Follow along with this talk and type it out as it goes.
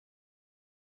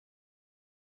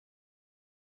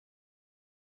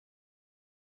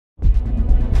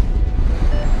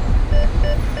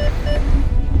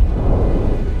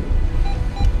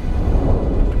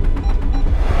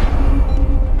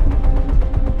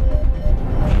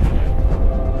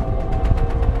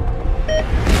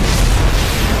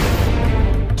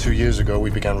we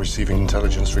began receiving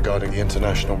intelligence regarding the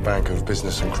International Bank of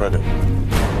Business and Credit.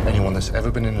 Anyone that's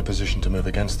ever been in a position to move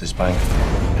against this bank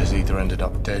has either ended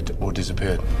up dead or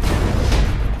disappeared.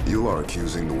 You are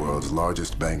accusing the world's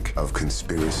largest bank of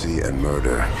conspiracy and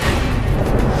murder.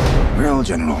 Well,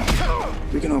 General,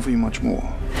 we can offer you much more.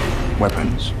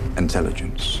 Weapons,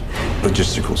 intelligence,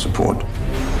 logistical support.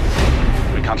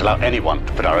 We can't allow anyone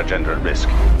to put our agenda at risk.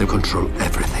 They control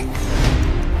everything.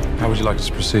 How would you like us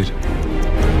to proceed?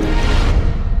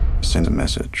 Send a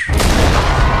message.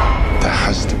 There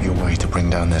has to be a way to bring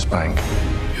down this bank.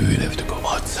 You will have to go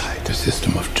outside the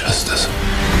system of justice.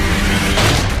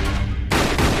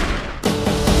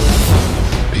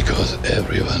 Because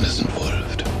everyone is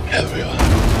involved. Everyone.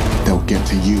 They'll get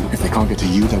to you. If they can't get to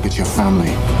you, they'll get to your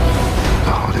family.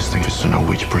 The hardest thing is to know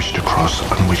which bridge to cross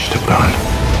and which to burn.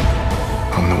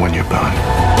 I'm the one you burn.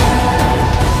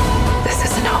 This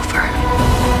isn't over.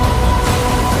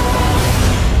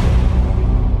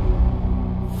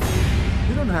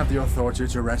 You don't have the authority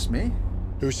to arrest me.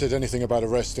 Who said anything about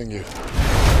arresting you?